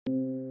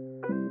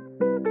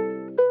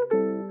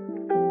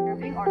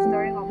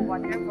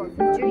water for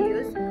future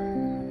use,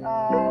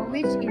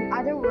 which in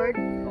other words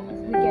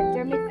we can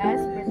term it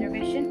as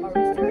preservation or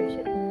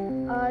restoration.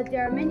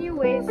 There are many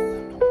ways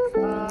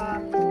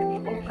of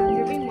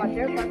conserving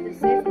water, but to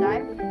save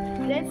time,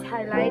 let's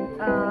highlight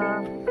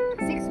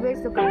 6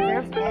 ways to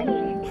conserve and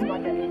reuse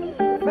water.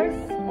 The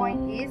first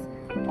point is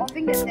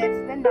opening the taps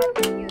when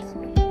not in use.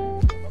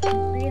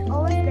 We can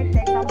always take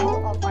the example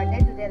of our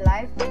day-to-day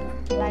life,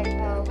 like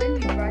when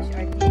we brush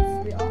our teeth,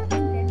 we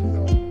often let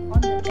go on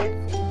the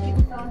taps.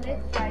 So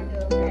let's try to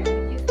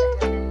reduce the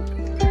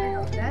habit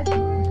of that.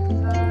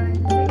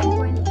 The second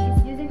point is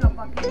using a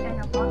bucket and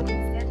a mug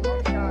instead of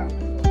shower.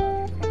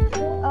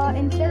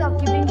 Instead of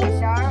keeping the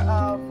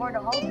shower for the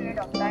whole period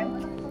of time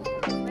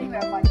when we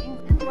are bathing.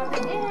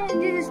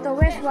 This is the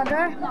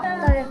wastewater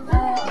that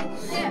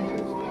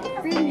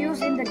being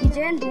used in the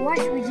kitchen to wash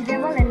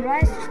vegetable and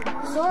rice.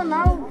 So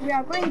now we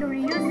are going to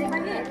reuse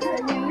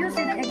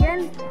it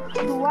again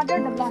to water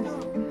the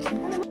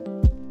plants.